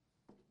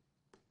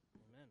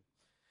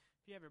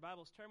If you have your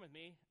Bibles, turn with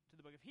me to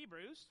the book of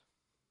Hebrews.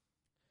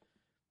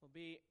 We'll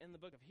be in the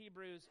book of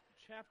Hebrews,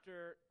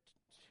 chapter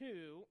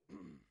 2,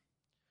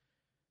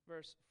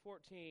 verse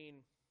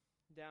 14,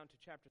 down to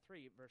chapter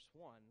 3, verse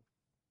 1.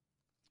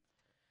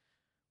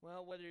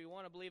 Well, whether you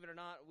want to believe it or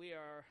not, we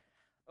are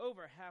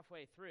over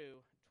halfway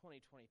through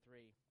 2023,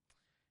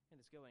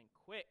 and it's going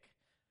quick.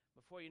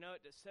 Before you know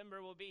it, December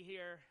will be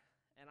here,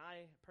 and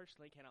I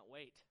personally cannot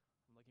wait.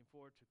 I'm looking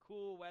forward to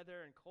cool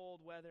weather and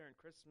cold weather and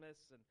Christmas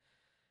and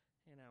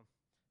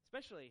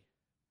especially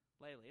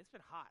lately. It's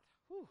been hot.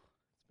 Whew.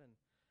 It's been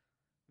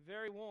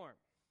very warm.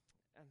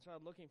 And so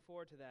I'm looking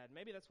forward to that.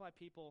 Maybe that's why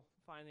people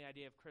find the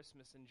idea of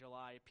Christmas in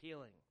July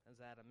appealing, as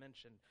Adam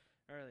mentioned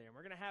earlier. And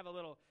we're going to have a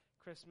little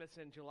Christmas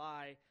in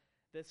July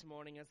this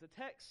morning as the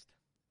text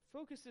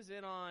focuses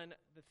in on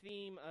the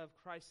theme of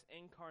Christ's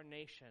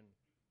incarnation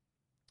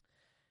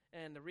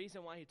and the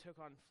reason why he took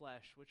on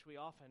flesh, which we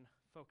often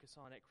focus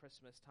on at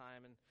Christmas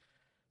time. And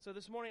so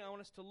this morning I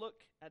want us to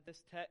look at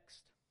this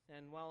text.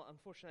 And while,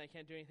 unfortunately, I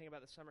can't do anything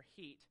about the summer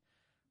heat,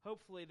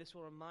 hopefully this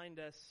will remind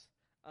us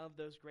of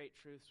those great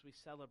truths we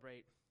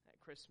celebrate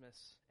at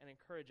Christmas and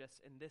encourage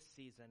us in this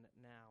season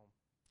now.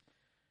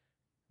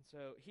 And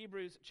so,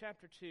 Hebrews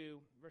chapter 2,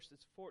 verses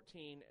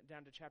 14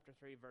 down to chapter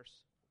 3, verse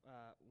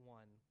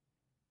 1.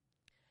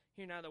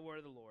 Hear now the word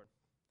of the Lord.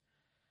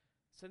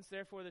 Since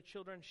therefore the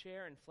children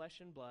share in flesh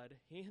and blood,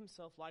 he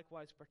himself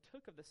likewise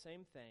partook of the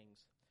same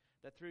things,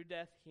 that through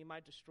death he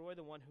might destroy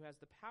the one who has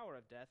the power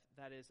of death,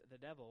 that is, the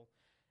devil,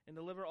 and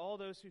deliver all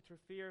those who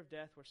through fear of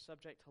death were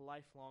subject to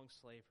lifelong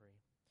slavery.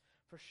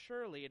 For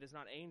surely it is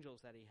not angels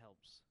that he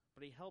helps,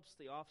 but he helps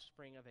the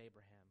offspring of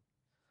Abraham.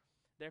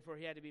 Therefore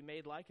he had to be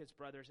made like his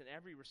brothers in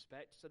every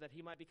respect, so that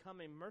he might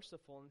become a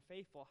merciful and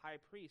faithful high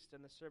priest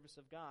in the service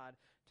of God,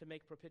 to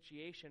make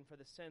propitiation for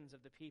the sins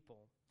of the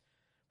people.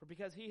 For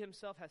because he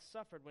himself has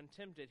suffered when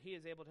tempted, he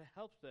is able to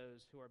help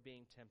those who are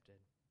being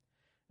tempted.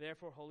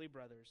 Therefore, holy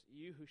brothers,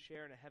 you who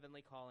share in a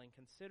heavenly calling,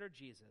 consider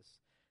Jesus,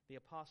 the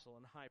apostle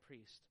and high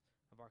priest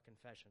of our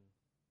confession.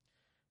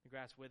 The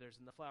grass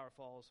withers and the flower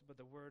falls, but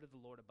the word of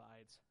the Lord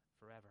abides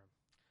forever.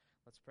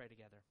 Let's pray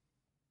together.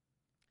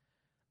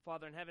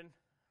 Father in heaven,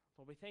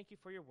 Lord, we thank you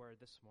for your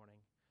word this morning.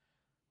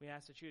 We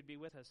ask that you would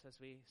be with us as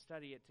we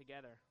study it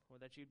together,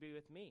 or that you'd be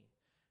with me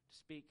to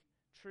speak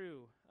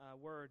true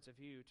words of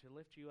you, to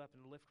lift you up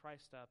and lift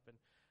Christ up. And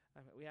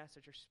we ask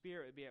that your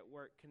Spirit would be at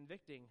work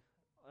convicting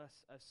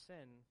us of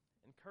sin,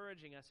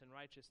 encouraging us in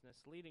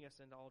righteousness, leading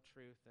us into all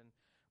truth, and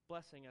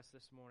blessing us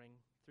this morning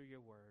through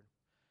your word.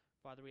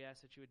 Father, we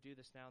ask that you would do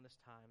this now in this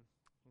time.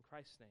 In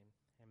Christ's name,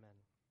 amen.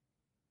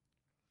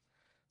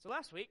 So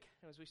last week,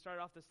 as we started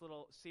off this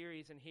little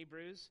series in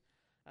Hebrews,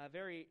 a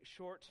very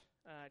short,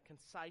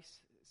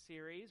 concise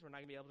series. We're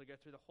not going to be able to go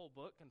through the whole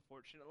book,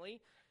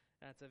 unfortunately.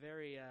 It's a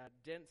very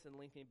dense and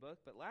lengthy book.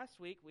 But last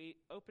week, we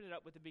opened it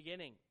up with the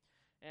beginning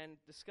and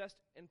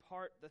discussed in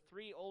part the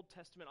three Old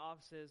Testament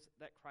offices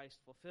that Christ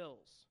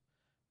fulfills: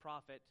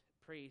 prophet,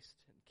 priest,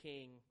 and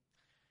king.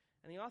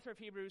 And the author of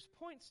Hebrews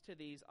points to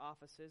these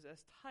offices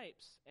as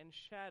types and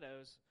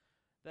shadows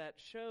that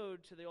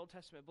showed to the Old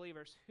Testament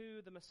believers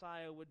who the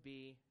Messiah would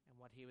be and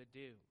what he would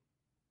do.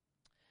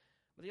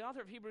 But the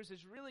author of Hebrews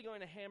is really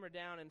going to hammer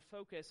down and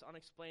focus on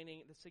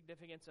explaining the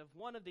significance of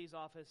one of these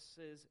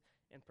offices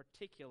in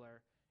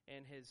particular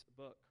in his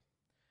book.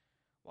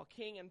 While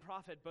king and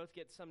prophet both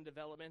get some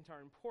development,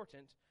 are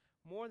important,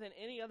 more than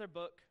any other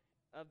book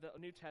of the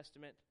New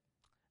Testament,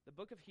 the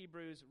book of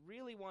Hebrews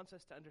really wants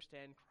us to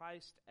understand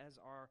Christ as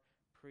our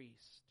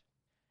priest.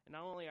 And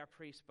not only our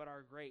priest, but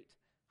our great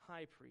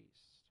high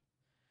priest.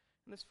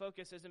 And this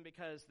focus isn't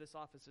because this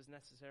office is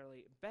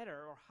necessarily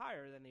better or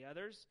higher than the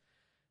others.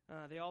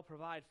 They all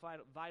provide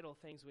vital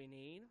things we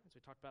need. As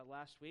we talked about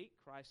last week,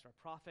 Christ, our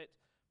prophet,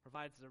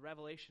 provides the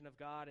revelation of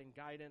God and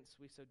guidance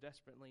we so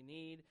desperately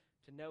need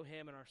to know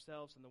him and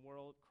ourselves in the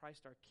world.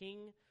 Christ, our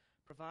king,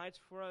 provides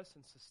for us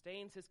and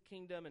sustains his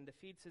kingdom and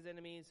defeats his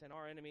enemies and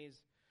our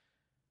enemies.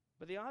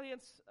 But the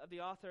audience of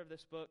the author of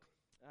this book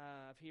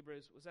of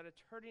Hebrews was at a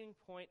turning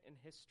point in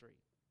history.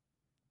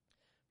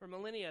 For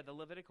millennia, the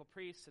Levitical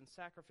priests and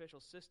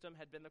sacrificial system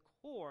had been the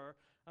core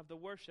of the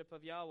worship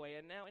of Yahweh,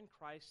 and now in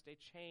Christ a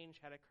change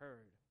had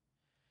occurred.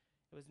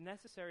 It was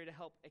necessary to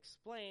help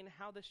explain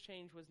how this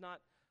change was not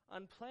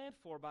unplanned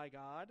for by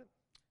God,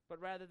 but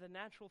rather the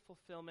natural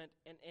fulfillment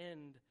and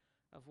end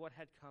of what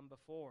had come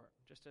before.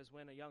 Just as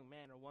when a young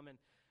man or woman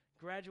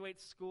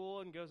graduates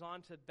school and goes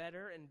on to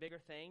better and bigger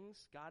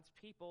things, God's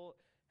people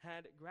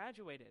had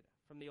graduated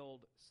from the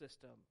old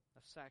system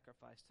of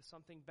sacrifice to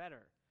something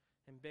better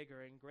and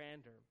bigger and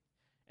grander.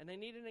 And they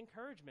needed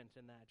encouragement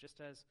in that, just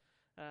as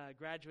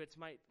graduates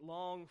might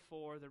long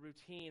for the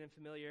routine and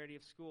familiarity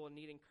of school and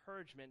need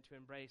encouragement to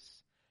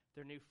embrace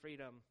their new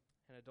freedom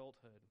and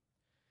adulthood.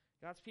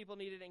 God's people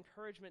needed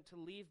encouragement to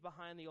leave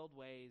behind the old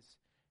ways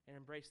and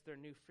embrace their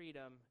new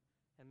freedom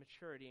and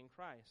maturity in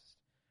Christ.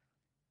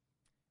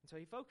 And so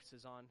he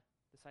focuses on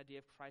this idea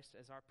of Christ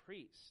as our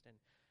priest. And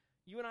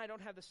you and I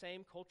don't have the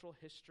same cultural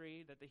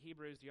history that the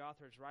Hebrews, the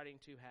author, is writing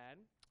to, had.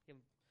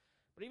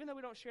 But But even though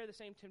we don't share the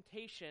same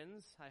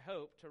temptations, I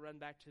hope, to run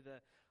back to the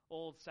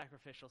old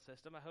sacrificial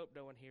system, I hope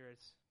no one here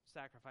is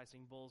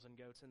sacrificing bulls and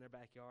goats in their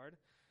backyard.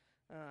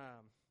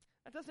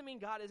 That doesn't mean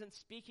God isn't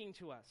speaking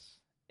to us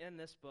in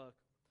this book.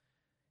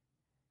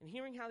 And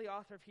hearing how the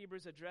author of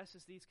Hebrews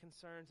addresses these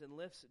concerns and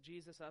lifts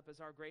Jesus up as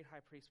our great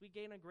high priest, we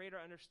gain a greater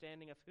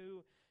understanding of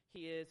who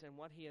he is and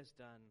what he has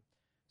done.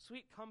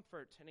 Sweet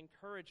comfort and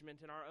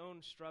encouragement in our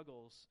own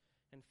struggles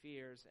and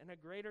fears, and a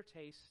greater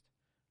taste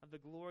of the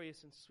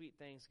glorious and sweet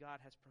things God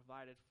has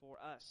provided for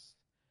us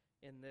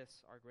in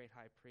this, our great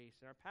high priest.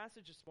 And our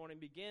passage this morning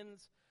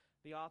begins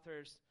the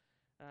author's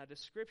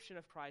description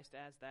of Christ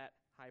as that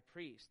high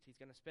priest. He's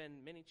going to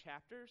spend many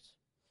chapters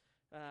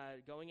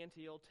going into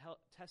the Old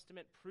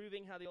Testament,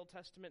 proving how the Old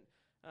Testament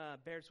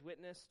bears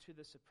witness to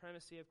the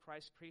supremacy of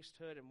Christ's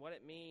priesthood and what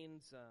it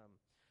means,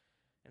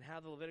 and how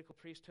the Levitical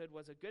priesthood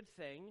was a good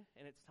thing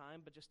in its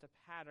time, but just a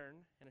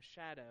pattern and a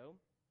shadow.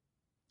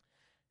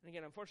 And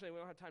again, unfortunately, we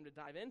don't have time to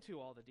dive into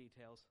all the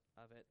details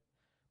of it,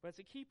 but it's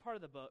a key part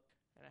of the book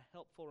and a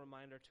helpful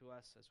reminder to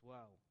us as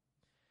well.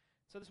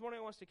 So this morning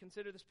I want us to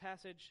consider this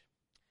passage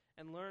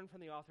and learn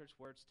from the author's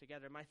words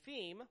together. My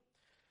theme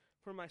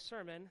for my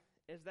sermon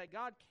is that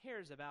God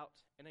cares about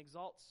and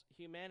exalts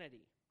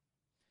humanity.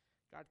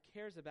 God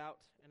cares about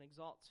and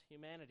exalts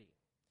humanity.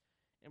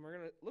 And we're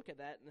going to look at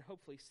that and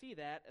hopefully see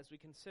that as we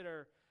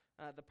consider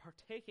the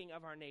partaking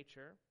of our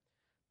nature,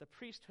 the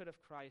priesthood of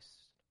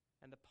Christ,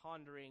 and the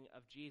pondering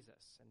of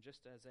Jesus. And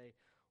just as a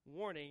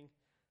warning,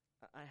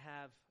 I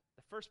have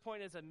the first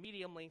point is a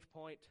medium-length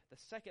point, the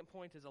second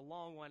point is a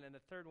long one, and the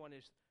third one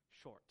is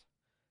short.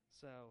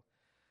 So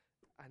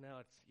I know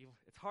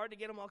it's hard to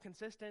get them all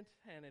consistent,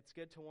 and it's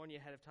good to warn you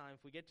ahead of time.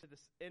 If we get to the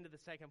end of the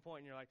second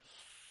point and you're like,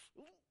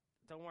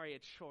 don't worry,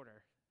 it's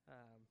shorter.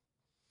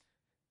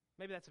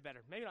 Maybe that's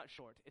maybe not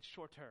short, it's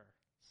shorter.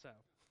 So,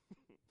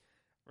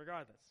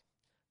 regardless,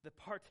 the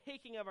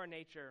partaking of our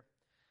nature,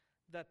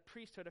 the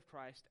priesthood of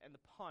Christ, and the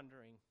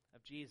pondering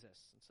of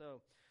Jesus. And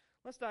so,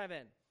 let's dive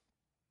in.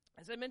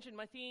 As I mentioned,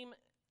 my theme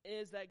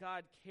is that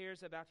God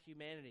cares about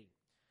humanity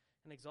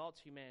and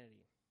exalts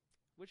humanity,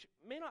 which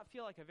may not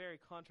feel like a very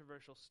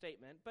controversial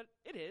statement, but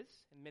it is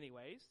in many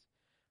ways,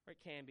 or it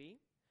can be.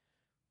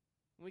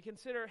 When we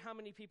consider how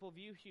many people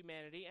view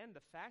humanity and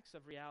the facts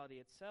of reality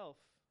itself,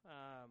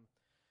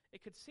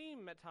 it could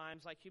seem at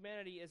times like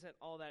humanity isn't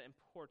all that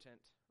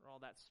important or all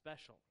that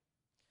special.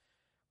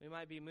 We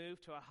might be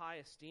moved to a high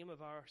esteem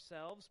of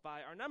ourselves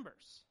by our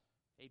numbers.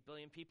 8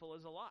 billion people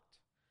is a lot,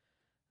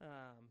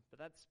 but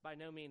that's by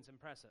no means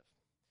impressive.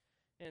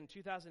 In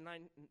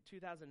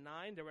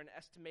 2009, there were an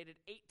estimated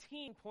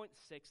 18.6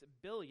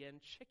 billion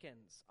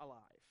chickens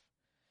alive.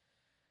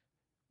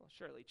 Well,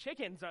 surely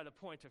chickens are the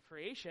point of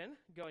creation,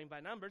 going by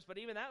numbers, but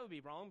even that would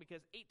be wrong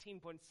because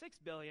 18.6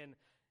 billion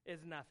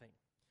is nothing.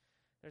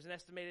 There's an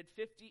estimated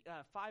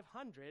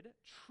 500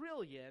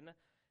 trillion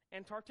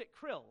Antarctic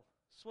krill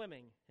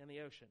swimming in the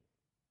ocean.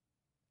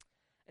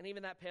 And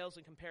even that pales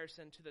in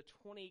comparison to the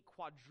 20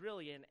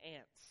 quadrillion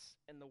ants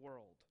in the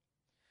world.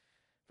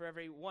 For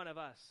every one of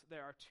us,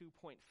 there are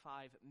 2.5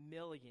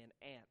 million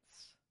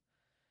ants.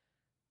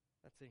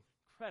 That's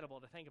incredible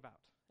to think about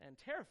and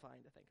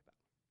terrifying to think about.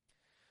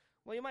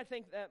 Well, you might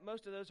think that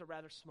most of those are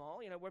rather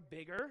small. We're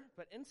bigger,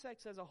 but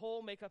insects as a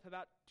whole make up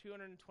about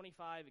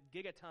 225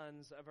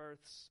 gigatons of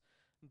Earth's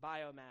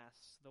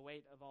biomass, the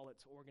weight of all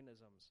its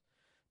organisms.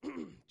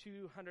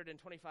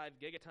 225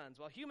 gigatons,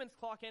 while humans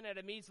clock in at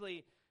a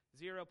measly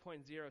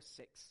 0.06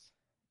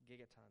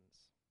 gigatons.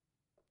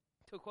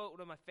 To quote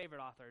one of my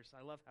favorite authors,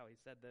 I love how he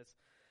said this,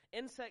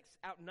 insects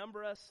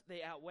outnumber us,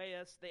 they outweigh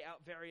us, they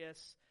outvary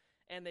us,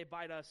 and they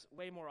bite us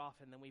way more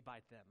often than we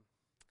bite them.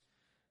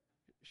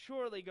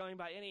 Surely, going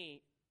by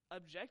any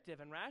objective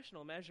and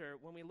rational measure,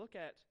 when we look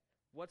at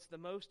what's the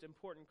most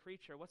important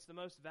creature, what's the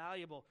most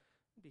valuable,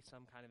 it would be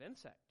some kind of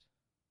insect.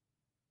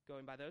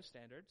 Going by those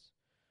standards.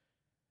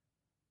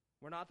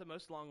 We're not the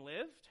most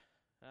long-lived.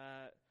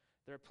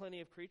 There are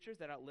plenty of creatures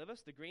that outlive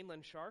us. The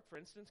Greenland shark, for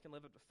instance, can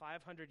live up to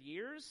 500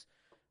 years.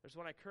 There's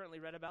one I currently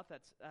read about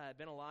that's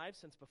been alive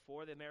since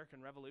before the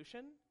American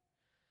Revolution.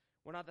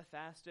 We're not the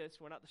fastest.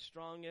 We're not the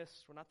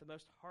strongest. We're not the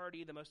most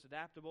hardy, the most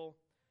adaptable.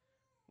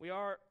 We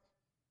are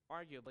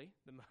arguably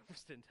the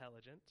most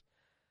intelligent.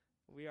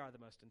 We are the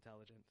most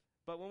intelligent.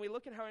 But when we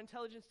look at how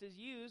intelligence is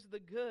used, the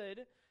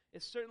good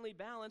is certainly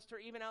balanced or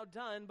even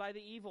outdone by the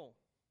evil.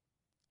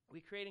 We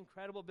create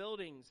incredible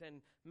buildings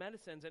and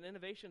medicines and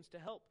innovations to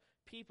help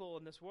people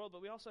in this world,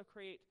 but we also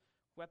create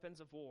weapons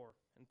of war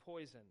and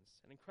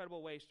poisons and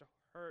incredible ways to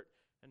hurt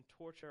and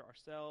torture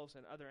ourselves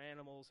and other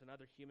animals and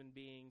other human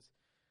beings.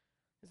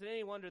 Is it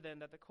any wonder then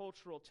that the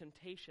cultural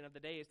temptation of the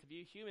day is to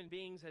view human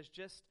beings as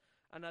just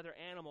another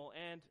animal,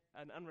 and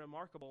an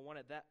unremarkable one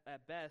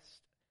at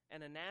best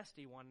and a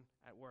nasty one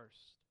at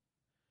worst?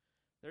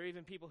 There are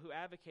even people who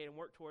advocate and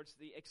work towards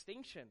the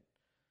extinction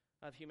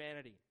of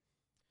humanity,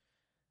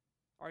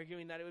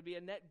 arguing that it would be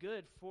a net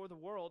good for the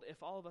world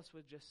if all of us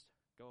would just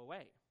go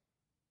away.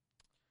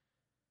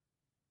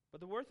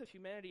 But the worth of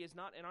humanity is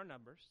not in our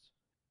numbers.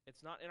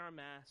 It's not in our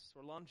mass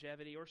or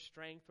longevity or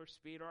strength or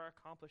speed or our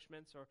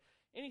accomplishments or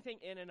anything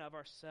in and of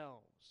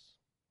ourselves.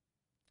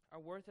 Our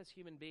worth as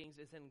human beings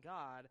is in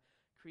God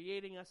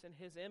creating us in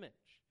his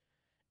image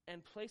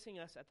and placing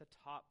us at the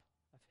top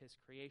of his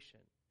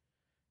creation.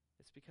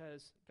 It's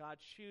because God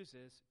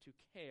chooses to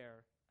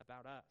care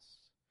about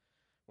us.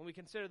 When we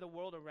consider the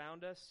world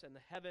around us and the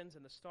heavens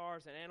and the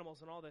stars and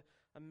animals and all the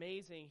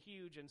amazing,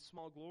 huge, and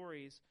small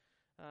glories,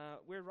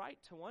 we're right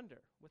to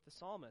wonder with the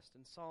psalmist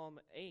in Psalm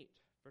 8,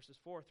 verses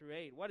 4 through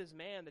 8. What is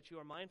man that you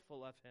are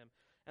mindful of him,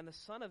 and the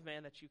son of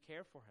man that you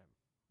care for him?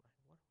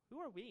 Who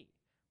are we?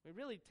 We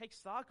really take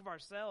stock of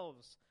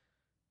ourselves.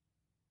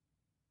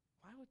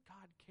 Why would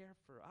God care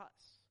for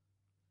us?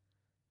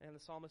 And the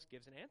psalmist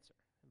gives an answer.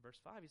 In verse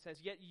 5, he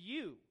says, "Yet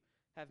you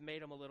have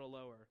made him a little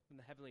lower than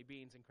the heavenly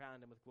beings and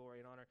crowned him with glory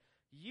and honor.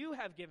 You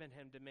have given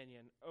him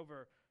dominion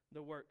over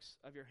the works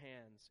of your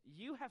hands.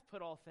 You have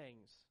put all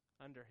things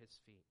under his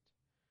feet."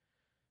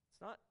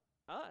 It's not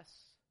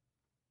us.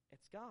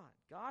 It's God.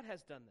 God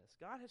has done this.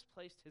 God has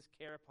placed his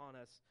care upon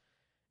us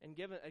and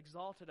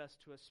exalted us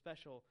to a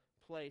special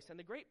place. And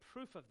the great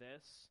proof of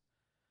this,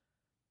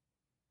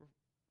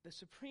 the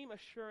supreme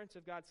assurance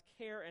of God's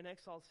care and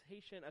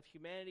exaltation of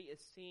humanity, is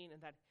seen in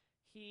that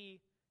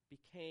he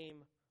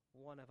became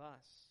one of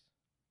us.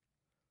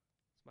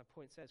 As my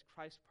point says,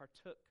 Christ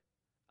partook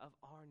of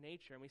our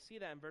nature. And we see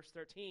that in verse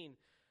 14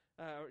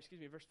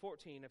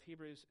 of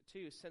Hebrews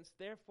 2. "Since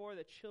therefore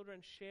the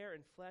children share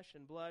in flesh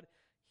and blood,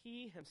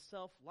 he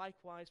himself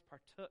likewise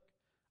partook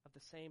of the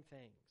same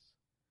things."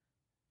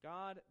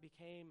 God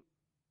became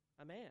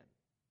a man.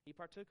 He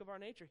partook of our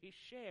nature. He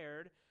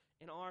shared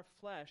in our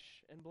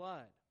flesh and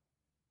blood.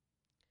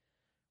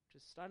 Which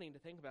is stunning to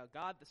think about.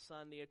 God the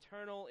Son, the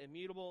eternal,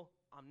 immutable,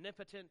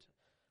 omnipotent,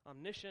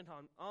 omniscient,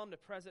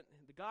 omnipresent,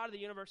 the God of the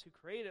universe who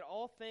created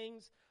all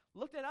things,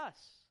 looked at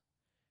us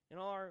in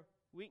our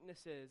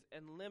weaknesses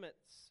and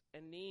limits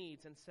and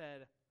needs and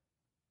said,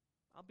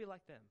 "I'll be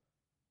like them."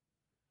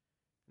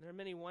 And there are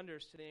many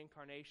wonders to the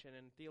incarnation,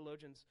 and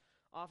theologians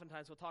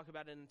oftentimes will talk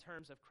about it in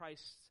terms of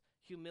Christ's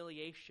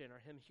humiliation or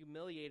him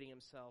humiliating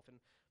himself. And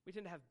we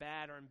tend to have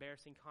bad or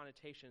embarrassing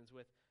connotations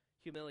with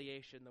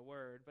humiliation, the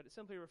word, but it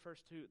simply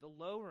refers to the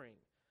lowering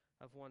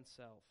of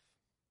oneself.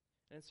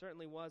 And it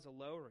certainly was a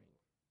lowering.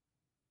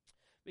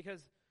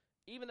 Because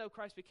even though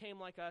Christ became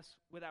like us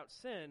without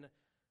sin,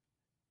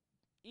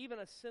 even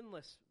a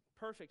sinless,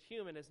 perfect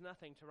human is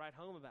nothing to write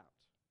home about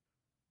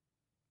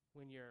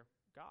when you're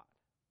God.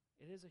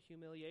 It is a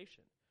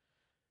humiliation.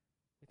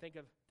 We think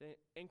of the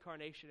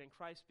incarnation and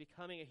Christ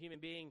becoming a human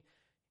being.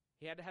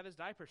 He had to have his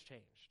diapers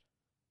changed.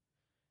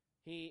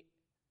 He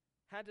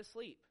had to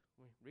sleep.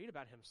 We read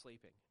about him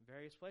sleeping in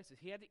various places.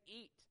 He had to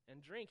eat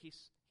and drink. He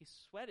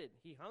sweated.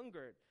 He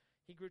hungered.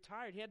 He grew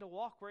tired. He had to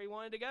walk where he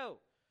wanted to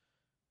go.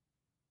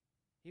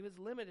 He was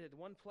limited in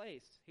one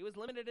place. He was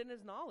limited in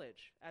his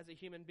knowledge as a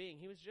human being.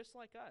 He was just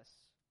like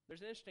us.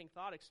 There's an interesting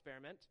thought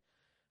experiment,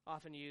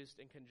 often used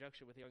in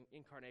conjunction with the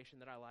incarnation,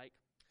 that I like.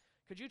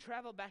 Could you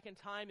travel back in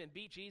time and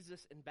beat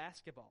Jesus in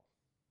basketball?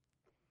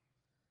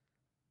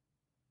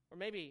 Or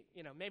maybe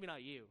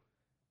not you,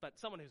 but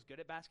someone who's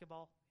good at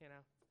basketball,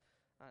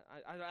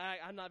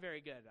 I'm not very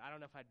good. I don't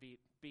know if I'd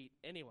beat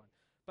anyone.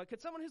 But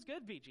could someone who's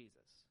good beat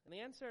Jesus? And the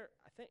answer,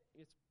 I think,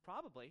 is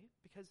probably,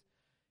 because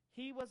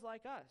he was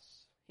like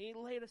us. He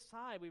laid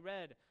aside, we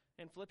read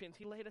in Philippians,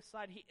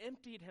 he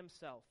emptied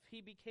himself.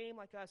 He became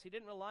like us. He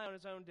didn't rely on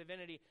his own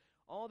divinity.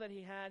 All that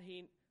he had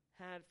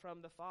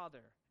from the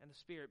Father and the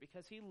Spirit,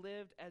 because he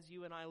lived as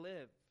you and I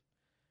live.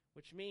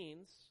 Which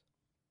means,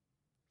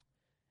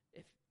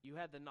 if you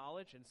had the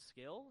knowledge and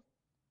skill,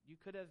 you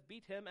could have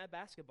beat him at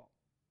basketball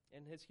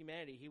in his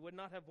humanity. He would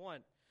not have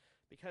won,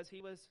 because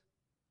he was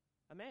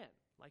a man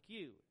like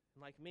you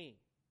and like me,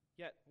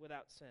 yet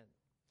without sin.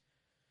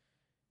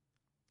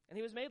 And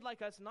he was made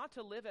like us, not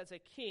to live as a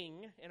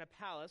king in a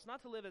palace,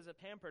 not to live as a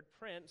pampered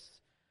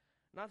prince,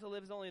 not to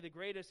live as only the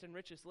greatest and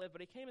richest live,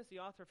 but he came, as the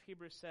author of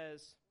Hebrews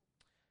says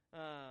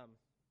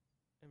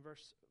in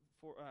verse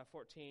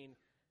 14,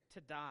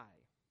 to die.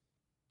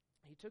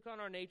 He took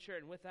on our nature,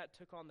 and with that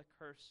took on the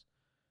curse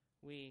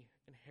we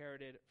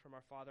inherited from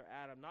our father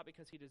Adam, not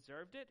because he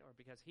deserved it or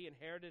because he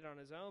inherited on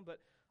his own, but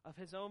of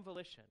his own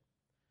volition,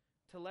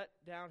 to let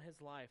down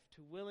his life,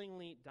 to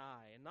willingly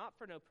die, and not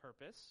for no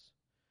purpose.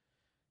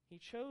 He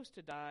chose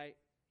to die.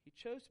 He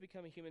chose to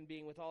become a human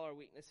being with all our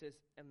weaknesses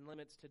and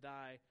limits to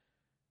die,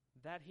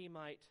 that he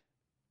might,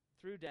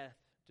 through death,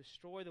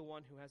 destroy the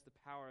one who has the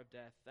power of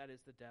death, that is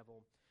the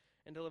devil,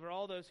 and deliver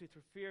all those who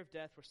through fear of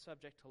death were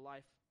subject to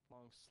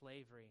lifelong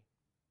slavery,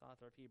 the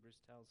author of Hebrews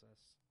tells us.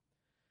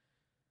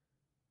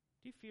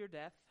 Do you fear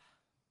death?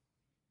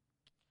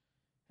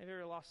 Have you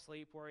ever lost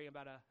sleep worrying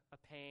about a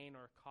pain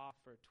or a cough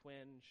or a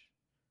twinge,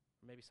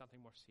 or maybe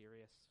something more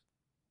serious?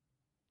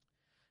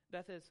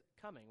 Death is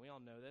coming. We all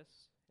know this.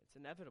 It's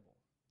inevitable.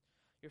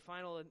 Your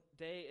final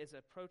day is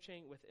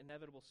approaching with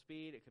inevitable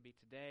speed. It could be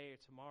today or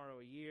tomorrow,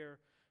 a year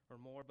or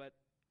more, but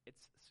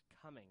it's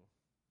coming.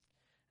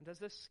 And does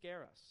this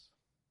scare us?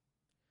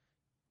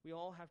 We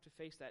all have to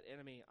face that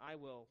enemy. I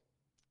will.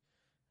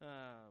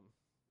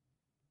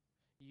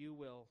 you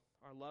will,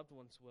 our loved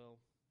ones will.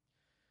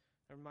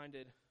 I'm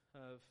reminded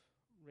of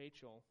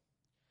Rachel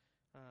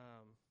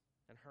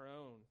and her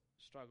own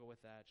struggle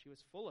with that. She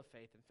was full of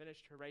faith and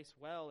finished her race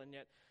well, and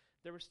yet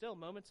there were still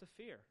moments of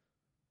fear.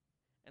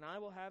 And I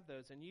will have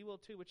those, and you will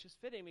too, which is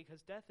fitting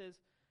because death is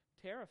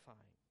terrifying.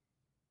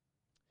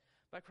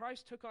 But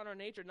Christ took on our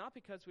nature not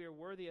because we are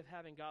worthy of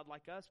having God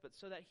like us, but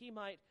so that he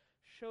might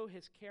show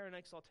his care and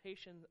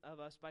exaltation of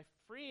us by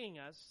freeing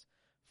us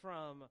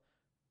from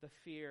the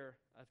fear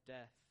of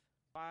death,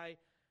 by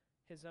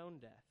his own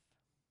death.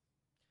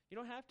 You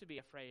don't have to be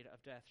afraid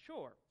of death.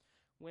 Sure,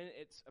 when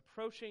it's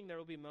approaching, there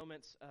will be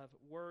moments of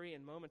worry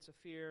and moments of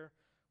fear,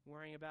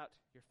 worrying about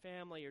your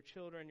family, your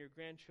children, your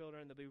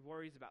grandchildren. There'll be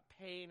worries about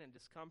pain and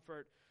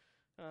discomfort.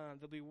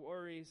 There'll be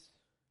worries.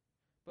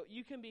 But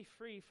you can be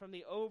free from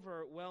the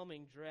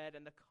overwhelming dread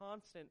and the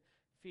constant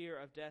fear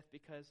of death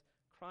because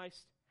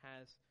Christ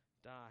has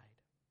died.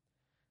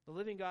 The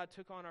living God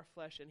took on our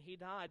flesh and he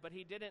died, but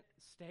he didn't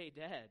stay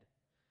dead.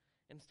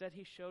 Instead,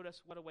 he showed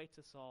us what awaits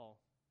us all,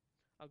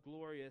 a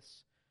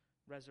glorious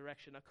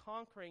resurrection, a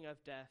conquering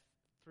of death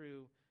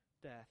through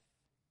death.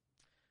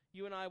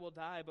 You and I will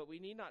die, but we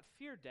need not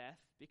fear death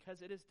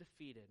because it is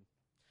defeated.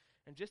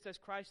 And just as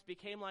Christ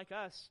became like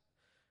us,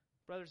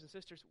 brothers and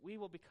sisters, we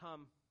will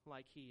become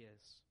like he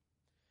is.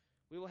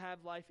 We will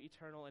have life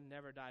eternal and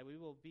never die. We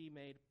will be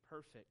made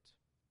perfect.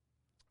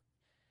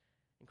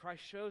 And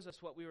Christ shows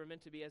us what we were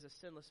meant to be as a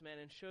sinless man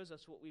and shows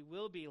us what we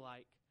will be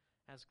like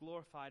as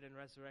glorified and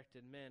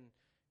resurrected men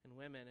and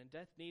women. And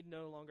death need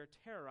no longer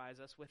terrorize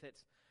us with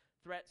its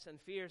threats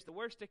and fears. The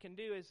worst it can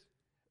do is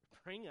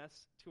bring us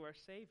to our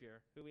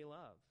Savior, who we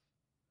love.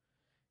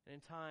 And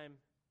in time,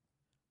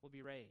 we'll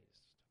be raised.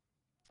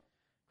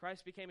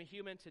 Christ became a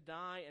human to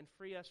die and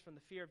free us from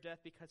the fear of death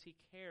because he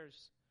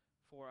cares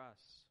for us.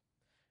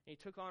 And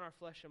he took on our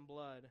flesh and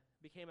blood,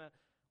 became a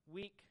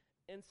weak,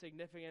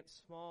 insignificant,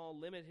 small,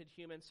 limited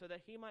human so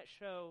that he might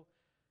show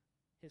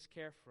his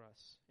care for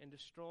us in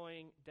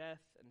destroying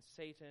death and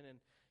Satan. And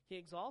he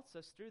exalts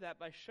us through that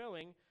by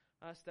showing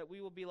us that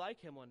we will be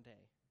like him one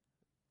day,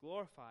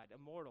 glorified,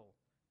 immortal,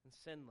 and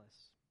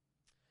sinless.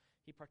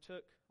 He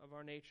partook of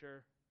our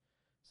nature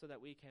so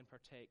that we can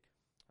partake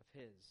of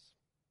his.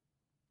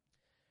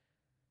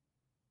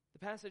 The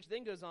passage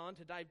then goes on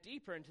to dive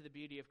deeper into the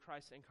beauty of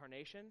Christ's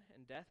incarnation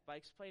and death by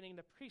explaining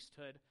the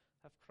priesthood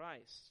of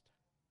Christ.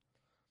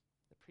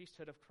 The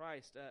priesthood of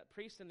Christ.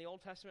 Priests in the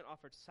Old Testament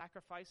offered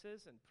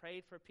sacrifices and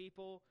prayed for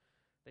people.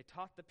 They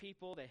taught the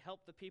people. They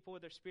helped the people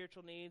with their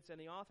spiritual needs. And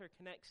the author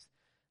connects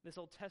this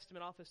Old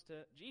Testament office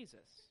to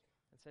Jesus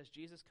and says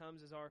Jesus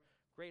comes as our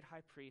great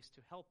high priest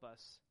to help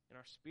us in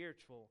our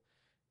spiritual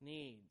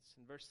needs.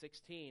 In verse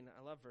 16,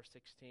 I love verse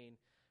 16.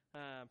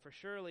 For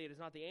surely it is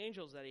not the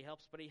angels that he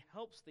helps, but he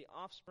helps the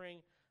offspring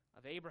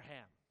of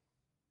Abraham,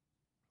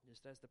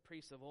 just as the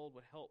priests of old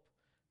would help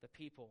the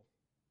people.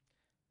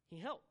 He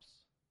helps.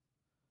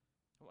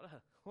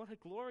 What a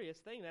glorious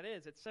thing that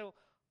is. It's so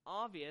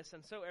obvious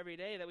and so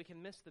everyday that we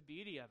can miss the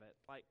beauty of it,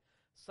 like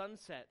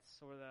sunsets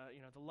or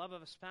the love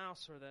of a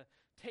spouse or the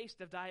taste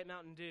of Diet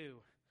Mountain Dew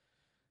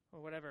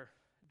or whatever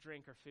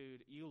drink or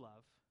food you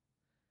love.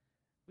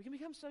 We can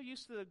become so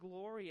used to the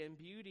glory and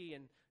beauty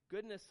and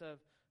goodness of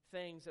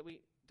things that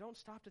we don't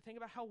stop to think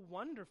about how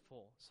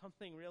wonderful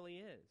something really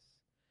is.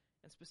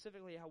 And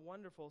specifically how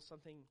wonderful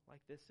something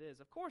like this is.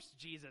 Of course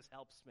Jesus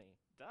helps me.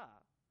 Duh.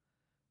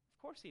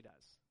 Of course he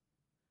does.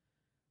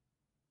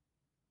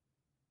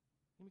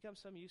 We become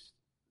so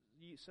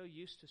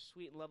used to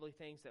sweet and lovely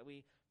things that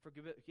we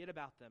forget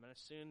about them and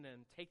assume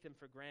and take them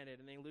for granted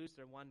and they lose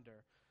their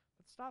wonder.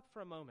 But stop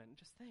for a moment and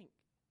just think.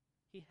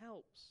 He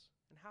helps.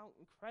 And how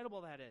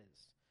incredible that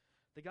is.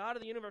 The God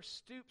of the universe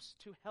stoops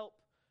to help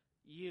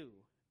you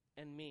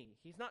and me.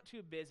 He's not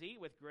too busy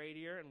with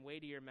greater and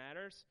weightier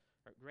matters.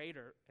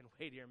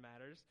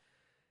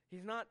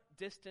 He's not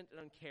distant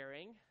and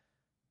uncaring.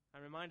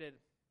 I'm reminded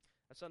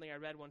of something I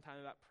read one time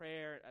about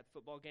prayer at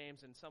football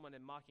games, and someone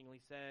had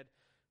mockingly said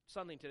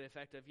something to the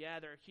effect of, yeah,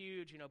 there are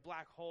huge,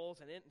 black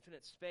holes and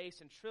infinite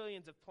space and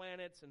trillions of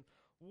planets and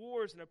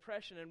wars and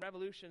oppression and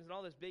revolutions and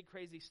all this big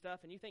crazy stuff,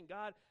 and you think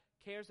God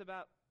cares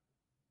about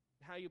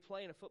how you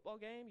play in a football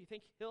game? You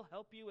think he'll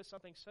help you with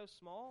something so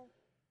small?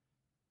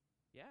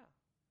 Yeah,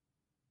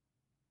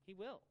 he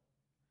will.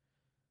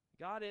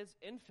 God is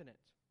infinite.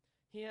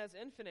 He has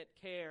infinite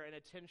care and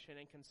attention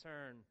and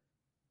concern.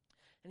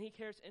 And he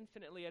cares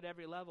infinitely at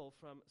every level,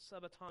 from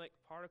subatomic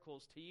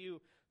particles to you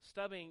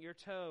stubbing your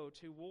toe,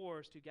 to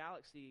wars, to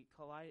galaxies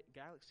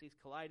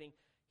colliding.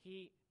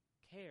 He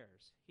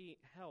cares. He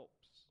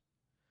helps.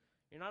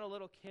 You're not a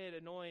little kid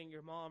annoying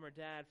your mom or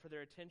dad for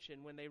their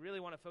attention when they really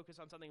want to focus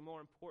on something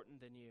more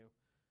important than you.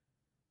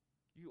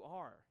 You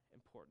are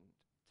important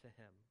to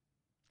him.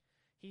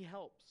 He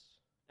helps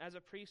as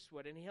a priest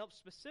would, and he helps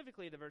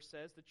specifically, the verse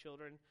says, the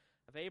children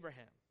of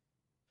Abraham.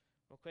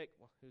 Real quick,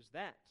 who's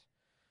that?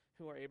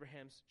 Who are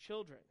Abraham's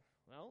children?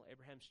 Well,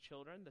 Abraham's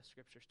children, the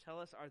scriptures tell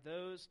us, are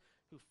those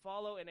who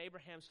follow in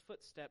Abraham's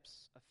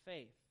footsteps of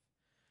faith.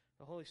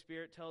 The Holy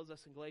Spirit tells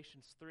us in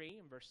Galatians 3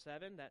 and verse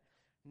 7 that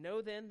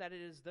know then that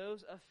it is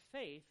those of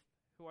faith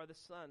who are the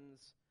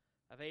sons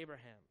of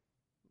Abraham.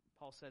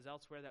 Paul says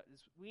elsewhere that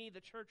we,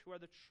 the church, who are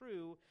the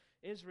true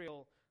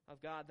Israel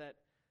of God, that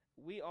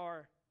we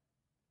are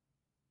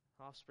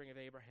offspring of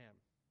Abraham.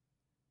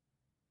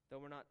 Though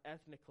we're not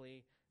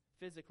ethnically,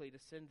 physically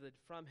descended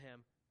from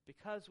him,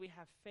 because we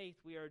have faith,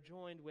 we are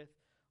joined with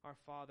our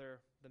father,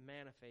 the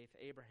man of faith,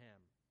 Abraham.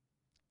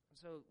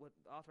 So what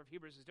the author of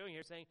Hebrews is doing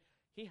here is saying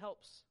he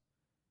helps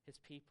his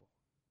people,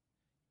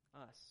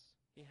 us.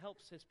 He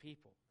helps his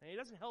people. And he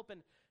doesn't help in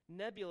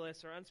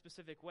nebulous or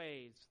unspecific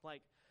ways,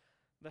 like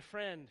the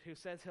friend who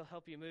says he'll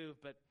help you move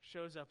but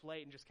shows up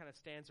late and just kind of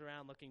stands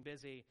around looking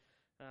busy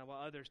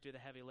while others do the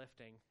heavy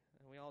lifting.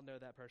 And we all know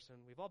that person.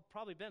 We've all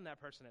probably been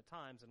that person at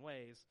times and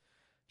ways,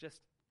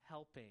 just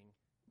helping.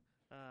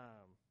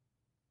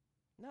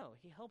 No,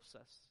 he helps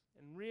us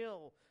in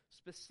real,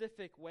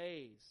 specific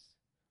ways.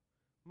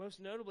 Most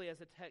notably, as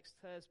the text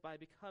says, by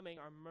becoming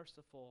our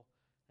merciful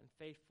and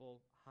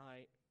faithful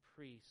high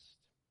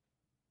priest.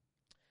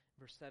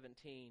 Verse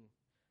 17,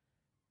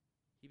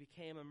 he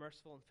became a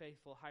merciful and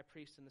faithful high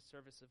priest in the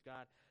service of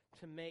God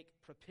to make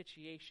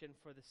propitiation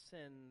for the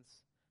sins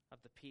of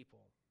the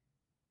people.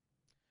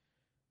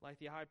 Like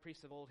the high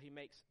priest of old, he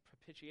makes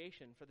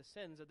propitiation for the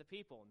sins of the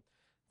people.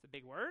 It's a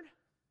big word,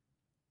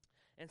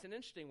 and it's an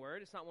interesting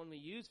word. It's not one we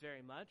use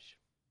very much.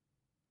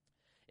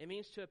 It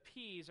means to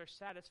appease or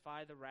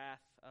satisfy the wrath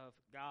of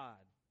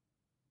God.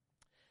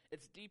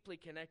 It's deeply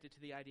connected to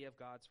the idea of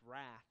God's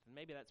wrath, and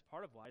maybe that's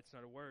part of why it's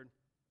not a word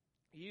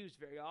used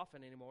very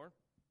often anymore.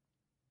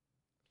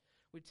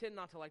 We tend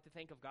not to like to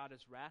think of God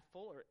as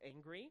wrathful or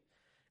angry.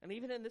 And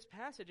even in this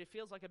passage, it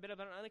feels like a bit of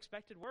an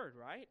unexpected word,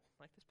 right?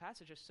 Like this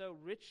passage is so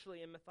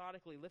richly and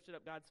methodically lifted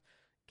up God's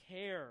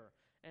care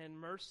and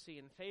mercy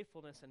and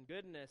faithfulness and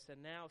goodness,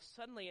 and now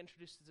suddenly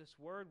introduces this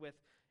word with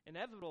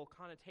inevitable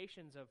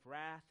connotations of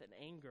wrath and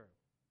anger.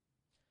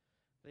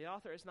 The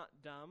author is not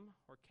dumb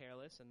or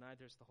careless, and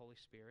neither is the Holy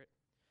Spirit.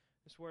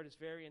 This word is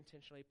very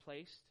intentionally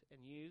placed and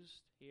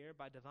used here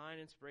by divine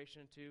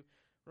inspiration to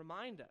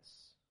remind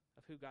us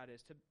of who God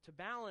is, to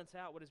balance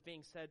out what is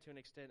being said to an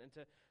extent, and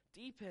to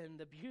deepen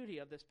the beauty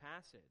of this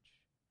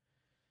passage.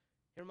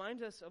 It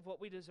reminds us of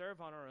what we deserve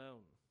on our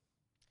own.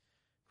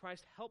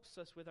 Christ helps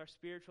us with our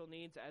spiritual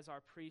needs as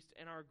our priest,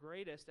 and our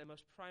greatest and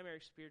most primary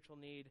spiritual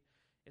need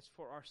is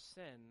for our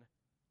sin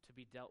to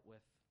be dealt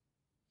with,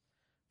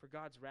 for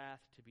God's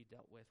wrath to be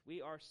dealt with.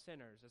 We are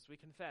sinners, as we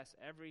confess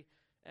every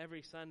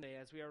Sunday,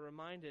 as we are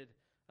reminded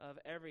of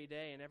every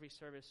day in every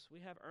service.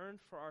 We have earned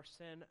for our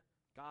sin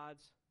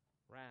God's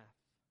wrath.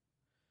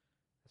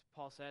 As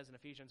Paul says in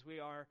Ephesians, we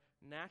are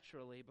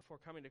naturally, before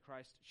coming to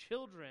Christ,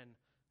 children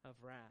of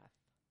wrath.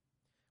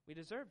 We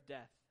deserve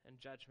death and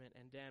judgment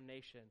and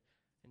damnation.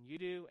 And you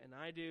do, and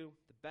I do,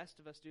 the best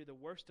of us do, the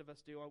worst of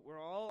us do.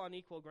 We're all on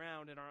equal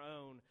ground in our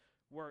own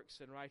works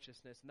and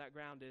righteousness, and that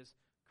ground is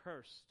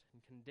cursed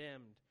and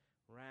condemned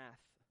wrath.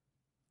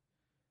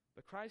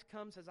 But Christ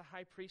comes as a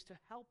high priest to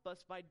help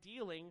us by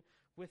dealing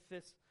with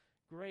this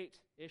great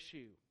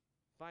issue,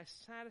 by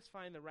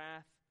satisfying the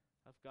wrath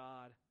of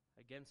God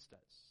against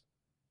us.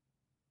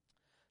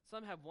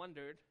 Some have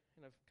wondered,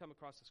 and I've come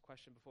across this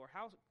question before,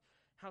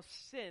 how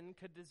sin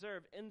could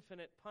deserve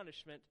infinite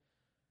punishment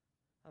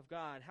of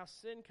God, how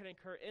sin could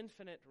incur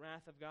infinite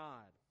wrath of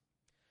God.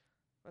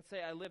 Let's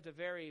say I lived a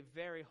very,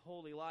 very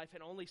holy life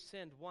and only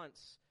sinned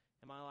once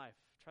in my life.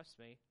 Trust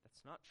me, that's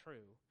not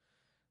true.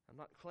 I'm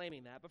not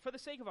claiming that. But for the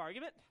sake of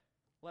argument,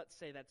 let's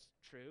say that's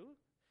true.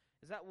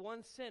 Is that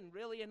one sin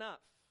really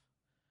enough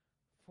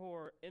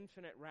for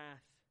infinite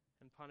wrath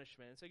and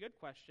punishment? It's a good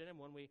question, and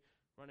one we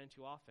run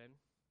into often.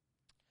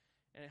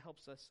 And it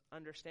helps us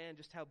understand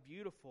just how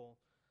beautiful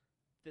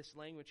this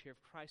language here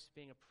of Christ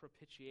being a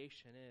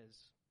propitiation is.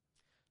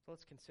 So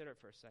let's consider it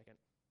for a second.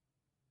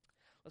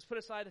 Let's put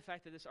aside the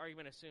fact that this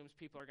argument assumes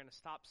people are going to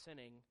stop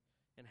sinning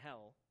in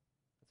hell.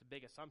 That's a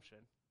big assumption.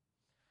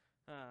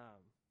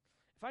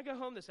 If I go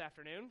home this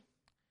afternoon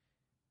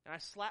and I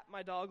slap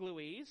my dog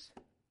Louise,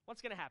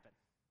 what's going to happen?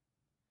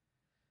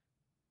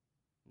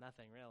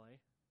 Nothing, really.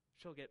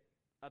 She'll get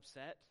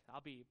upset.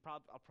 I'll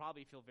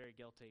probably feel very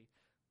guilty,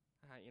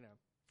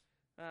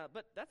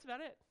 but that's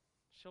about it.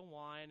 She'll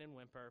whine and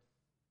whimper.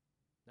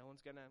 No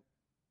one's going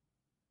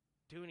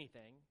to do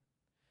anything.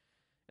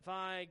 If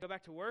I go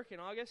back to work in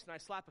August and I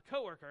slap a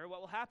coworker,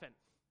 what will happen?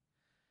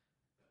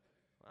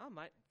 Well, I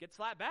might get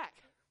slapped back.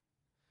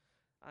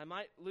 I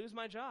might lose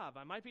my job.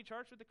 I might be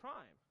charged with a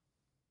crime.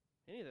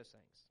 Any of those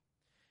things.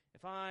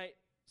 If I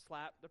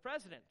slap the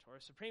president or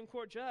a Supreme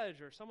Court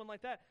judge or someone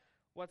like that,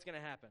 what's going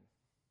to happen?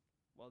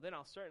 Well, then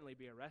I'll certainly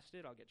be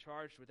arrested. I'll get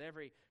charged with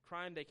every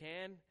crime they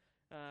can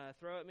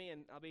throw at me,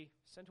 and I'll be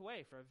sent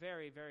away for a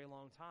very, very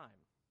long time.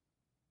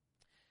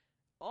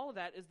 All of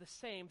that is the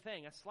same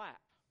thing, a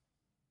slap.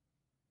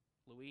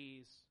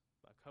 Louise,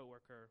 a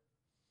coworker,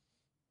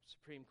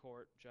 Supreme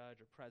Court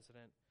judge or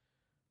president.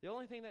 The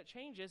only thing that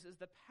changes is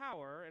the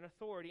power and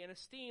authority and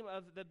esteem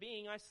of the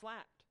being I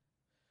slapped.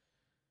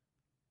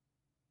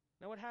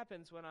 Now what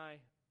happens when I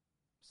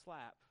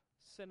slap,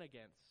 sin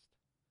against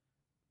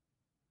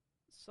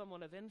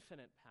someone of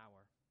infinite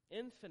power,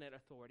 infinite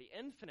authority,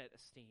 infinite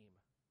esteem?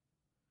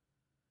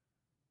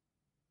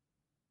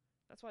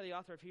 That's why the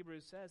author of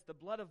Hebrews says the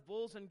blood of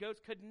bulls and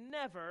goats could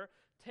never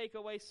take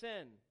away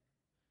sin,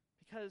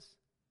 because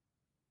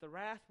the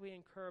wrath we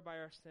incur by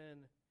our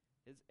sin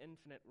is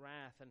infinite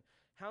wrath. And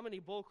how many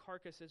bull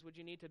carcasses would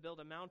you need to build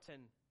a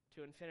mountain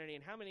to infinity?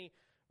 And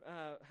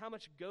how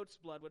much goat's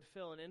blood would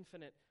fill an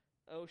infinite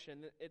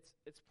ocean?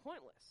 It's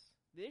pointless.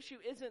 The issue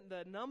isn't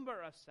the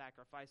number of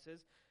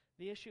sacrifices.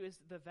 The issue is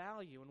the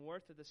value and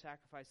worth of the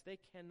sacrifice. They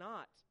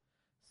cannot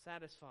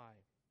satisfy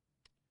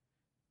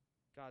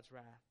God's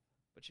wrath.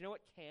 But you know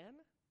what can?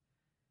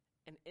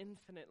 An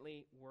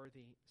infinitely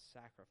worthy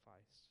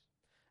sacrifice.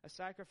 A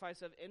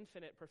sacrifice of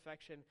infinite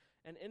perfection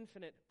and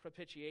infinite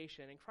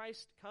propitiation. And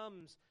Christ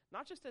comes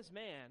not just as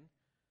man,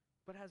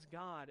 but as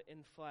God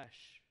in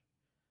flesh.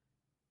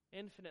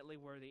 Infinitely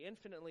worthy,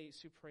 infinitely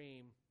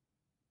supreme,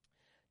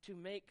 to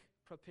make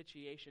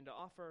propitiation, to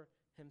offer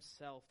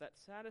himself that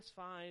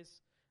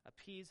satisfies,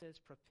 appeases,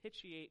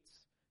 propitiates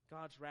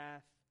God's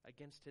wrath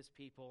against his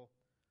people.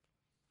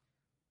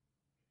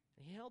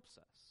 And he helps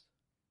us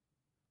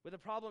with a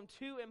problem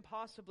too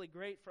impossibly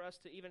great for us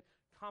to even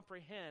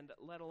comprehend,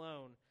 let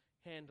alone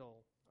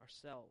handle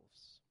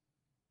ourselves.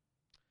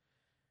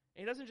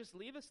 And he doesn't just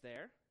leave us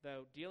there,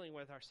 though dealing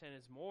with our sin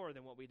is more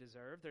than what we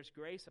deserve. There's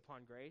grace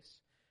upon grace.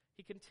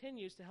 He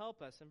continues to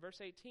help us in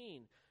verse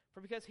 18. For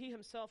because he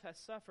himself has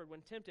suffered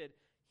when tempted,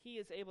 he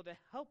is able to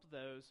help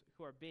those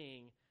who are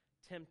being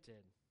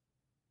tempted.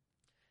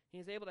 He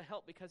is able to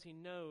help because he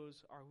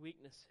knows our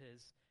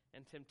weaknesses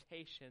and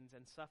temptations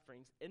and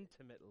sufferings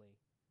intimately.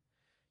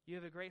 You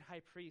have a great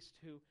high priest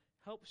who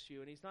helps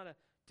you, and he's not a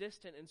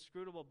distant,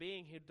 inscrutable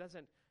being who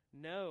doesn't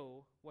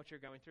know what you're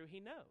going through. He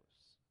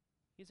knows.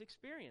 He's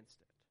experienced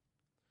it.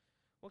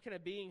 What can a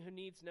being who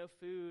needs no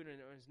food and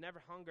has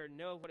never hungered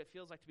know what it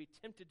feels like to be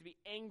tempted to be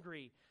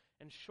angry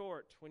and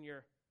short when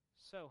you're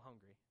so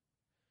hungry?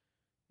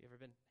 You ever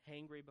been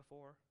hangry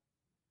before?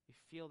 You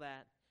feel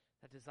that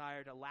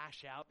desire to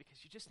lash out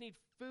because you just need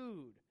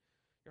food.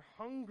 You're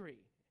hungry.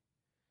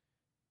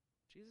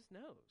 Jesus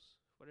knows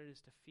what it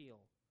is to feel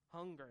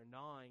hunger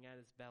gnawing at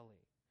his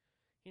belly.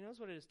 He knows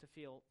what it is to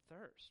feel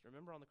thirst.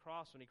 Remember on the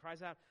cross when he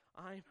cries out,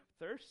 "I'm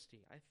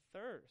thirsty, I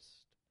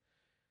thirst."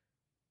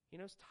 He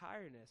knows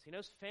tiredness. He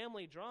knows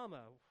family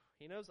drama.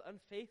 He knows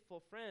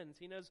unfaithful friends.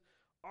 He knows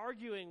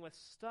arguing with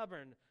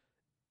stubborn,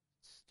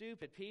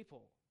 stupid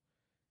people.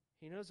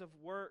 He knows of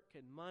work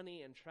and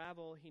money and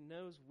travel. He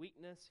knows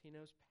weakness. He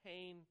knows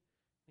pain.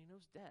 He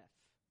knows death.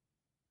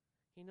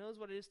 He knows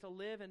what it is to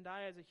live and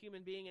die as a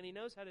human being, and he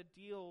knows how to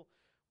deal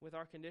with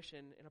our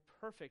condition in a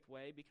perfect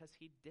way because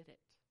he did it.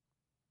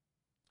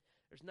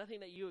 There's nothing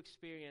that you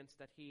experience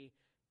that he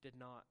did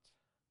not,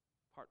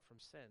 apart from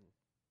sin.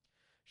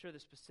 Sure, the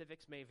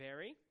specifics may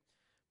vary,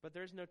 but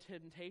there's no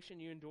temptation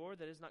you endure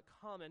that is not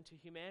common to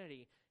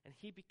humanity, and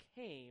he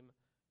became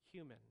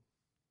human.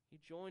 He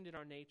joined in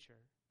our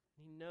nature.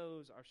 He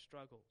knows our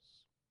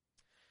struggles.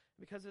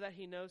 Because of that,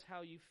 he knows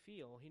how you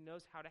feel. He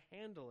knows how to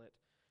handle it.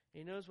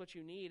 He knows what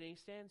you need, and he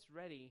stands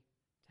ready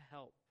to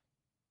help.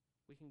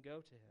 We can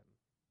go to him.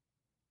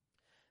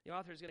 The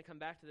author is going to come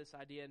back to this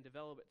idea and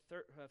develop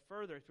it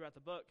further throughout the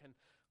book. And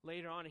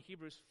later on in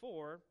Hebrews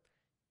 4,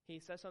 he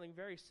says something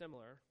very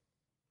similar.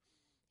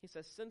 He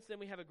says, "Since then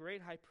we have a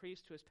great high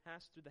priest who has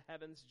passed through the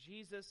heavens,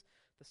 Jesus,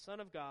 the Son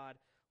of God,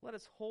 let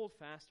us hold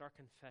fast our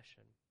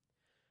confession.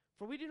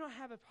 For we do not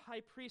have a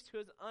high priest who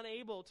is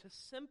unable to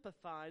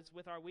sympathize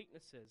with our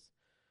weaknesses,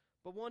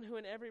 but one who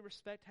in every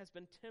respect has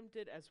been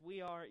tempted as we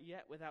are,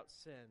 yet without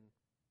sin."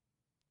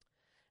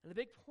 And the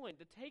big point,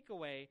 the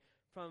takeaway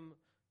from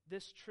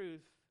this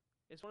truth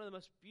is one of the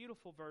most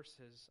beautiful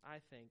verses, I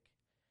think,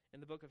 in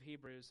the book of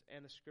Hebrews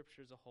and the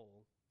scripture as a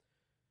whole.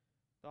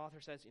 The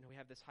author says, we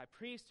have this high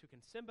priest who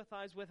can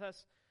sympathize with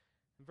us.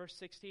 In verse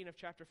 16 of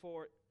chapter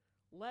 4,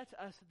 "Let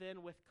us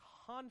then with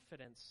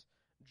confidence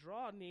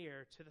draw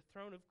near to the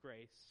throne of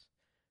grace,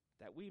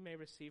 that we may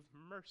receive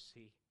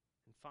mercy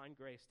and find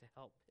grace to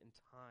help in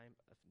time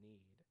of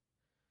need."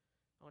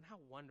 Oh, and how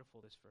wonderful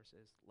this verse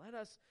is. Let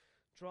us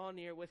draw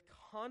near with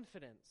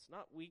confidence,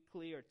 not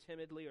weakly or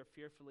timidly or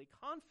fearfully,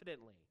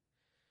 confidently.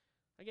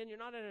 Again, you're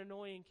not an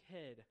annoying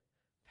kid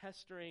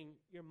pestering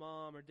your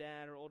mom or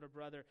dad or older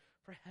brother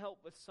for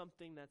help with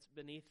something that's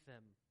beneath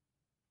them.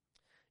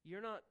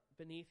 You're not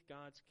beneath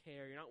God's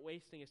care. You're not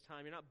wasting his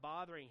time. You're not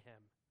bothering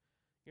him.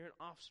 You're an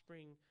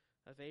offspring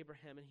of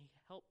Abraham, and he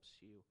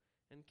helps you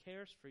and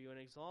cares for you and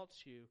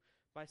exalts you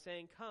by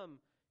saying,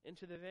 "Come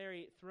into the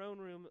very throne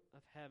room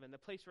of heaven," the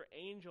place where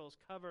angels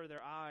cover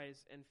their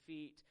eyes and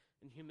feet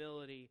in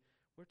humility.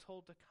 We're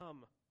told to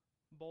come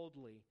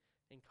boldly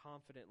and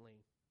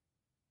confidently.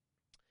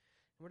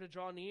 And we're to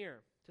draw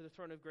near to the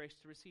throne of grace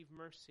to receive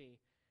mercy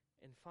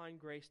and find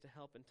grace to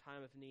help in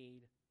time of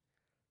need,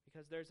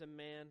 because there's a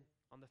man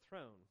on the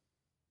throne.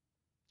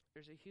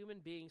 There's a human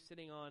being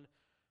sitting on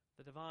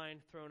the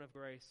divine throne of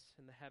grace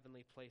in the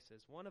heavenly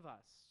places, one of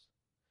us.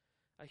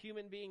 A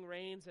human being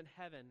reigns in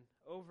heaven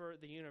over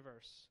the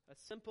universe. A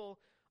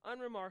simple,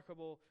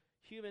 unremarkable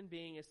human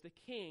being is the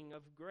King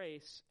of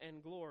grace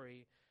and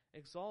glory,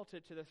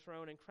 exalted to the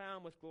throne and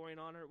crowned with glory and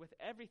honor, with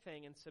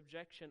everything in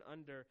subjection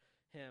under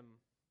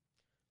him.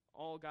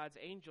 All God's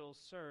angels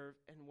serve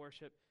and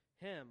worship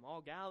him.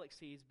 All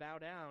galaxies bow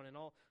down, and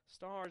all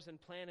stars and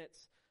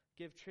planets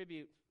give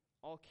tribute.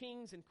 All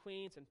kings and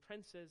queens and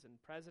princes and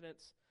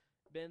presidents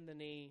bend the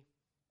knee.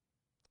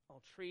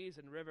 All trees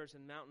and rivers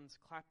and mountains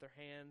clap their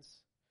hands.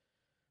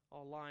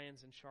 All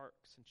lions and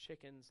sharks and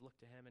chickens look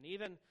to him. And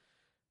even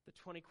the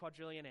 20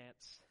 quadrillion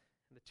ants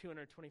and the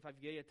 225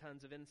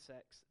 gigatons of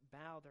insects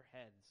bow their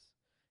heads.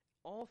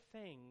 All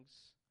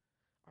things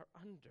are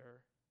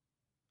under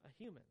a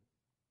human,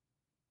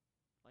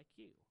 like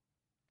you,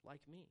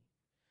 like me.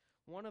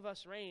 One of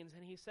us reigns,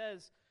 and he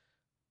says,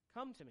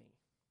 "Come to me.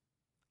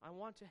 I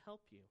want to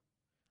help you.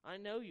 I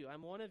know you.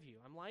 I'm one of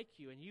you. I'm like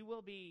you, and you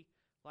will be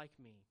like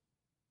me."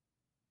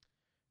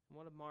 And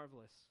what a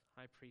marvelous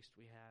high priest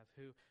we have,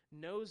 who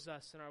knows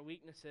us in our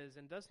weaknesses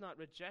and does not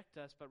reject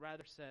us, but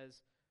rather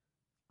says,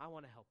 "I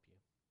want to help you."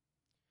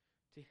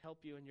 To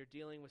help you in your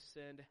dealing with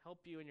sin, to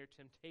help you in your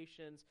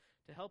temptations,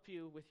 to help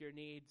you with your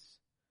needs.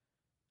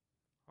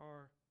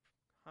 Our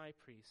high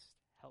priest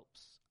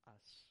helps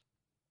us.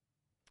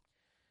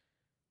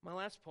 My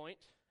last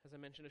point, as I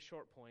mentioned, a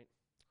short point,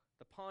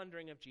 the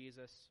pondering of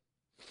Jesus.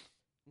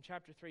 In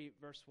chapter 3,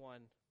 verse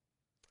 1,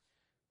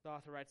 the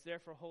author writes,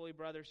 "Therefore, holy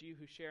brothers, you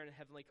who share in a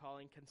heavenly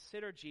calling,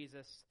 consider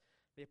Jesus,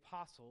 the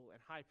apostle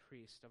and high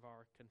priest of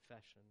our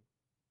confession."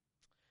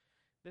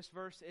 This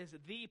verse is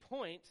the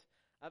point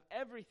of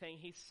everything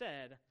he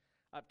said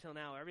up till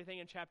now. Everything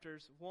in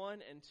chapters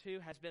 1 and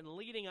 2 has been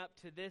leading up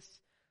to this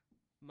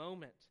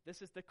moment.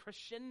 This is the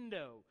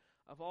crescendo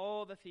of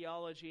all the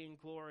theology and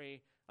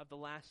glory of the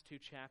last 2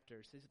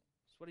 chapters. This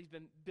is what he's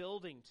been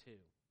building to.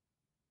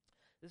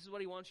 This is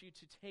what he wants you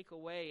to take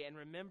away and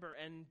remember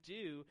and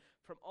do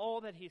from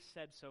all that he's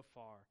said so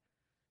far.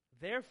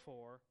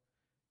 Therefore,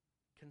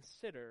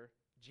 consider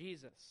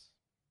Jesus.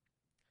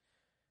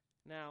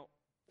 Now,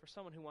 for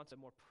someone who wants a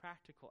more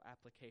practical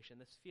application,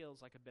 this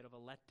feels like a bit of a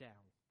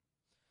letdown.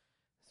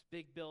 This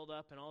big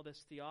build-up and all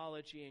this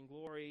theology and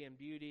glory and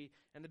beauty,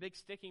 and the big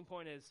sticking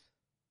point is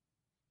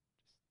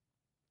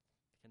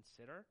just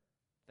consider,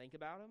 think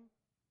about him.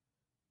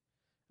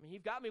 I mean,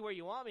 you've got me where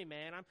you want me,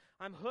 man.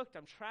 I'm hooked.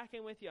 I'm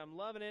tracking with you. I'm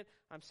loving it.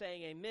 I'm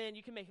saying amen.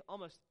 You can make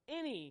almost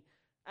any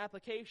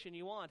application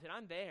you want, and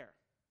I'm there.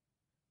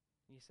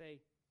 And you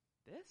say,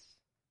 this?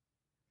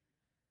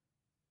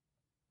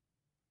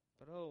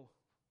 But oh,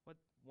 what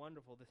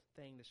wonderful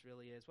thing this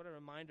really is. What a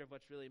reminder of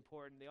what's really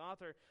important. The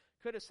author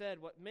could have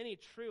said what many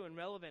true and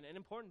relevant and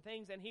important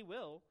things, and he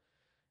will.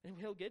 And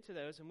he'll get to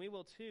those, and we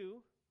will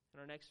too in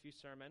our next few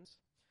sermons.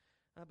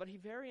 But he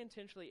very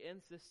intentionally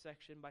ends this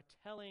section by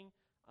telling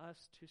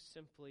us to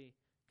simply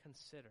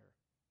consider,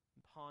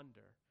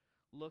 ponder,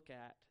 look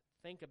at,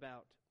 think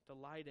about,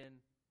 delight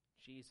in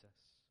Jesus.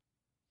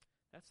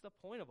 That's the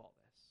point of all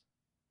this.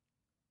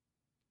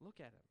 Look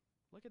at him.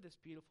 Look at this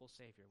beautiful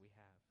Savior we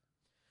have.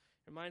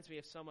 It reminds me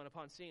of someone,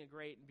 upon seeing a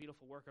great and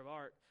beautiful work of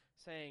art,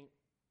 saying,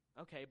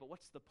 okay, but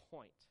what's the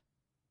point?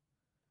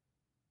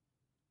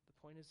 The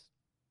point is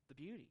the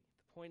beauty.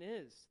 The point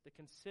is the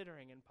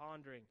considering and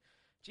pondering.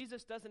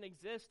 Jesus doesn't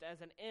exist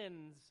as an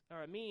ends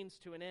or a means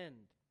to an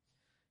end.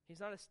 He's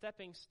not a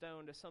stepping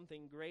stone to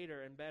something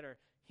greater and better.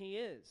 He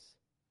is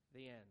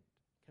the end.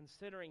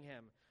 Considering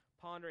him,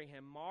 pondering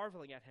him,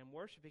 marveling at him,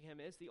 worshiping him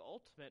is the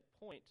ultimate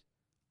point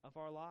of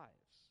our lives.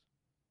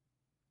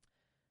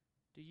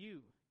 Do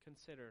you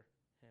consider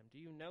him? Do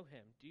you know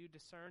him? Do you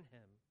discern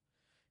him?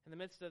 In the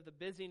midst of the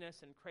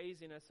busyness and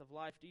craziness of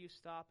life, do you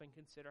stop and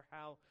consider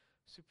how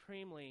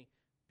supremely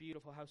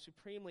beautiful, how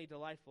supremely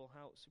delightful,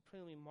 how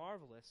supremely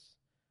marvelous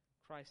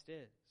Christ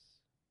is?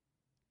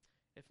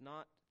 If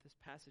not, this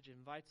passage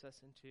invites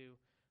us into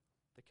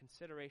the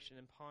consideration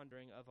and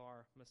pondering of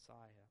our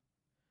Messiah.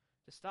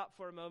 To stop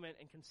for a moment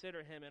and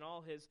consider him in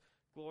all his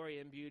glory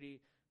and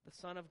beauty, the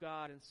Son of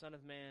God and Son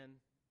of Man,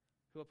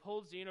 who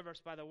upholds the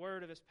universe by the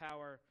word of his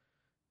power,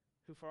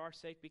 who for our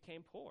sake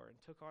became poor and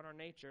took on our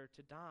nature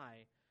to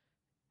die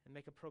and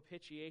make a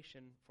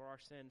propitiation for our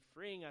sin,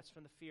 freeing us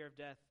from the fear of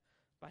death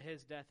by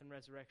his death and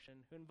resurrection,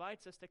 who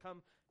invites us to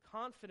come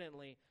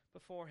confidently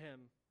before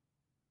him.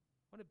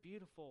 What a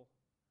beautiful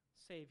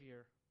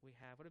Savior we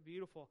have. What a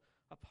beautiful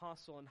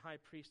apostle and high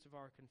priest of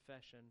our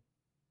confession.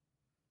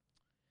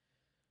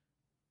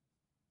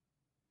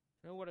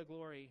 What a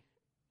glory,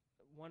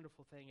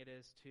 wonderful thing it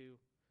is to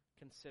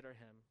consider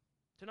him.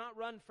 To not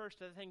run first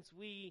to the things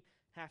we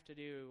have to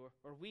do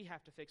or we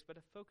have to fix, but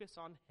to focus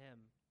on him.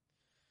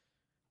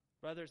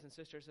 Brothers and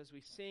sisters, as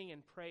we sing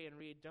and pray and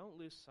read, don't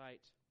lose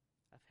sight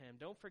of him.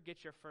 Don't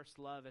forget your first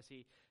love, as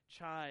he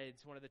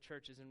chides one of the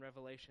churches in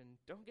Revelation.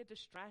 Don't get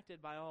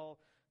distracted by all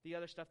the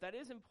other stuff. That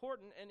is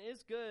important and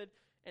is good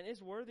and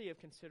is worthy of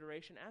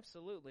consideration,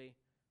 absolutely,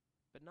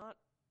 but not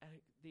at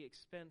the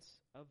expense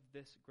of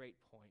this great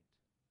point.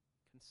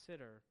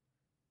 Consider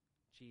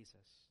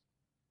Jesus.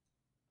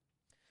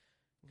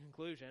 In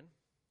conclusion,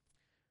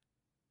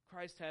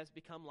 Christ has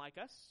become like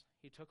us.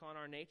 He took on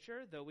our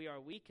nature. Though we are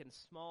weak and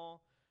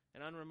small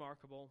and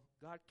unremarkable,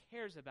 God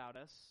cares about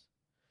us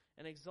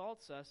and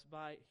exalts us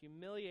by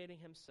humiliating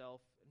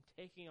himself and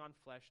taking on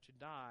flesh to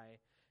die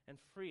and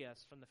free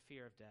us from the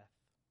fear of death.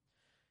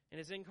 In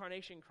his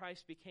incarnation,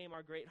 Christ became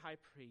our great high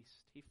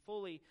priest. He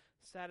fully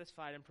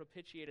satisfied and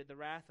propitiated the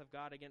wrath of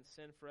God against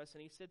sin for us,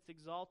 and he sits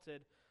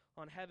exalted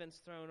on heaven's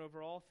throne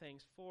over all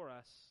things for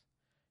us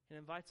and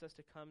invites us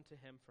to come to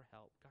him for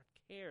help. God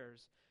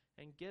cares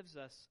and gives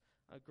us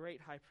a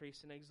great high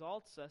priest and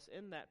exalts us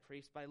in that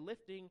priest by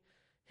lifting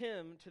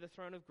him to the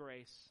throne of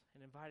grace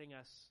and inviting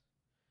us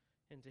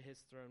into his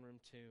throne room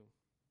too.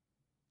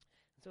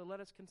 And so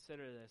let us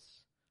consider this,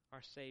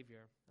 our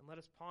Savior, and let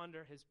us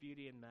ponder his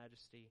beauty and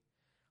majesty.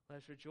 Let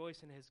us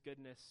rejoice in his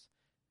goodness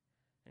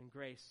and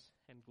grace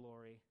and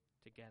glory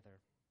together.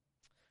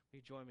 Will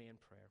you join me in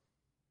prayer?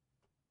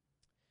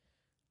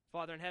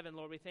 Father in heaven,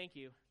 Lord, we thank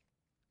you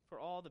for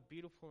all the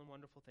beautiful and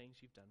wonderful things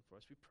you've done for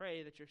us. We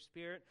pray that your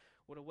Spirit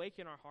would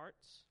awaken our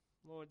hearts.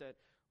 Lord, that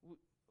we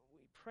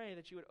pray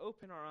that you would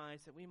open our eyes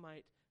that we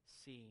might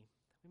see,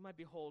 that we might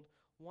behold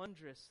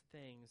wondrous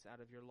things out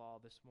of your law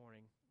this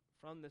morning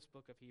from this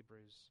book of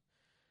Hebrews,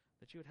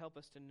 that you would help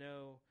us to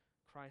know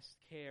Christ's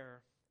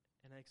care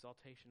and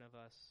exaltation of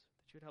us,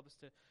 that you would help us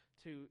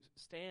to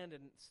stand in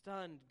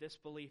stunned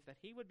disbelief that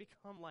he would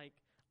become like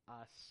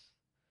us,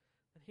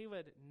 that he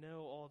would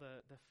know all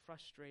the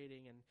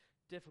frustrating and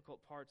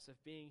difficult parts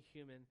of being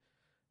human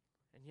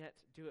and yet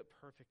do it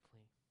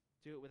perfectly,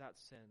 do it without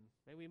sin.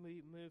 May we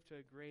move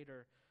to a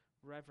greater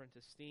reverent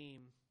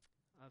esteem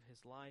of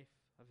his life,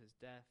 of his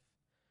death,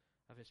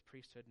 of his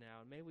priesthood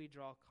now. And may we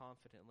draw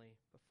confidently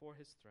before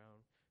his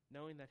throne,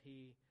 knowing that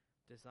he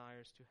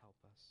desires to help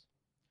us.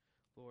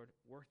 Lord,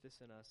 work this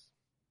in us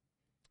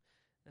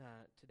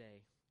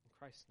today. In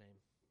Christ's name,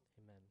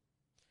 amen.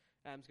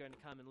 Adam's going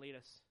to come and lead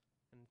us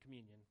in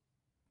communion.